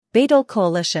Bayh-Dole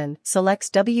Coalition selects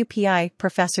WPI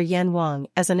Professor Wang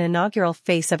as an inaugural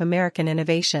face of American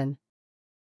innovation.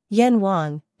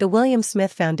 Wang, the William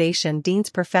Smith Foundation Dean's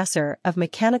Professor of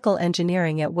Mechanical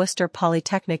Engineering at Worcester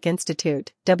Polytechnic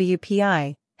Institute,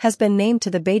 WPI, has been named to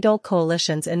the Bayh-Dole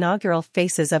Coalition's inaugural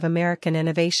Faces of American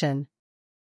Innovation.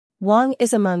 Wang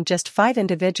is among just 5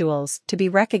 individuals to be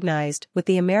recognized with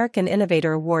the American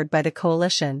Innovator Award by the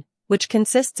coalition, which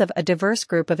consists of a diverse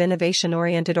group of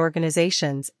innovation-oriented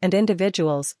organizations and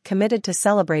individuals committed to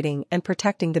celebrating and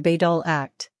protecting the Bayh-Dole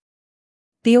Act.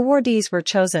 The awardees were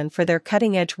chosen for their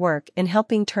cutting-edge work in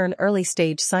helping turn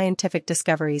early-stage scientific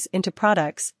discoveries into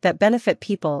products that benefit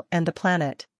people and the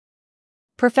planet.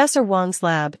 Professor Wang's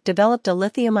lab developed a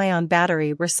lithium-ion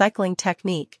battery recycling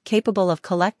technique capable of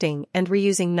collecting and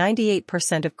reusing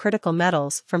 98% of critical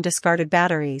metals from discarded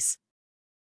batteries.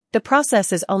 The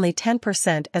process is only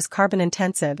 10% as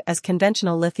carbon-intensive as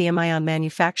conventional lithium-ion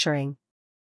manufacturing.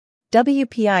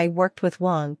 WPI worked with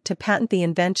Wang to patent the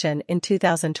invention in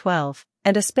 2012,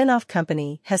 and a spin-off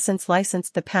company has since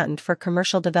licensed the patent for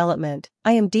commercial development.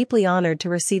 I am deeply honored to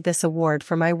receive this award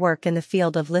for my work in the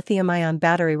field of lithium-ion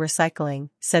battery recycling,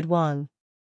 said Wang.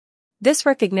 This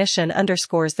recognition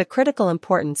underscores the critical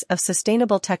importance of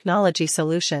sustainable technology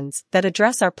solutions that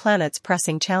address our planet's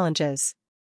pressing challenges.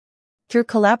 Through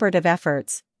collaborative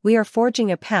efforts, we are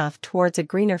forging a path towards a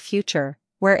greener future,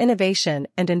 where innovation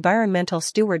and environmental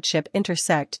stewardship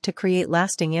intersect to create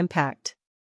lasting impact.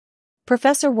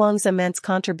 Professor Wang's immense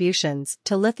contributions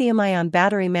to lithium-ion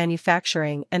battery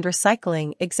manufacturing and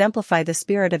recycling exemplify the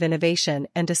spirit of innovation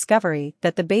and discovery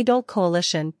that the Bayh-Dole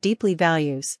Coalition deeply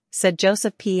values, said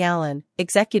Joseph P. Allen,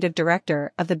 Executive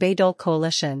Director of the Bayh-Dole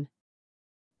Coalition.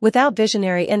 Without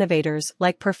visionary innovators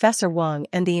like Professor Wang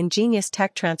and the ingenious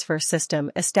tech transfer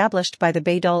system established by the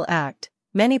Bayh-Dole Act,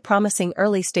 many promising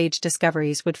early-stage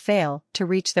discoveries would fail to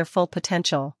reach their full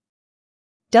potential.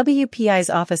 WPI's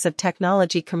Office of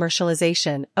Technology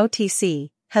Commercialization, OTC,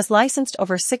 has licensed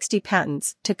over 60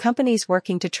 patents to companies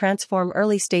working to transform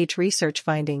early-stage research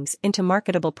findings into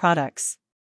marketable products.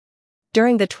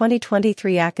 During the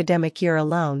 2023 academic year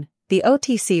alone, the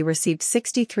OTC received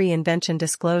 63 invention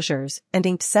disclosures and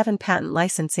inked 7 patent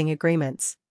licensing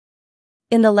agreements.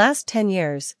 In the last 10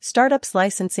 years, startups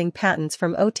licensing patents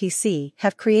from OTC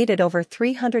have created over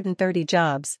 330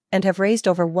 jobs and have raised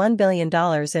over $1 billion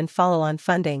in follow-on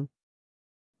funding.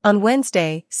 On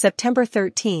Wednesday, September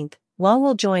 13, Wang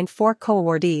will join 4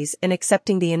 co-awardees in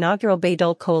accepting the inaugural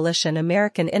Bayh-Dole Coalition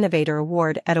American Innovator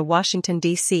Award at a Washington,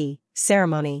 D.C.,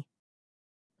 ceremony.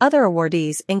 Other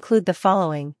awardees include the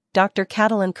following: Dr.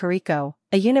 Catalin Carrico,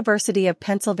 a University of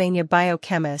Pennsylvania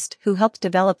biochemist who helped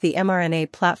develop the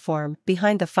mRNA platform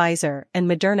behind the Pfizer and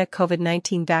Moderna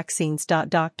COVID-19 vaccines.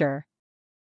 Dr.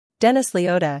 Dennis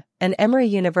Liotta, an Emory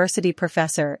University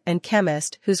professor and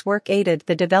chemist whose work aided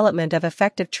the development of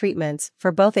effective treatments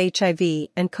for both HIV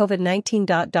and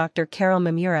COVID-19. Dr. Carol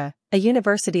Mamura, a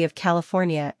University of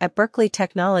California at Berkeley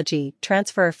technology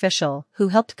transfer official who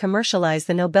helped commercialize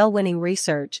the Nobel-winning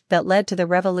research that led to the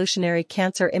revolutionary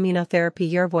cancer immunotherapy.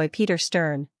 Yervoy Peter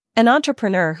Stern, an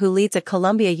entrepreneur who leads a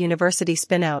Columbia University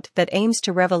spin-out that aims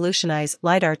to revolutionize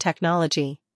LiDAR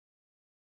technology.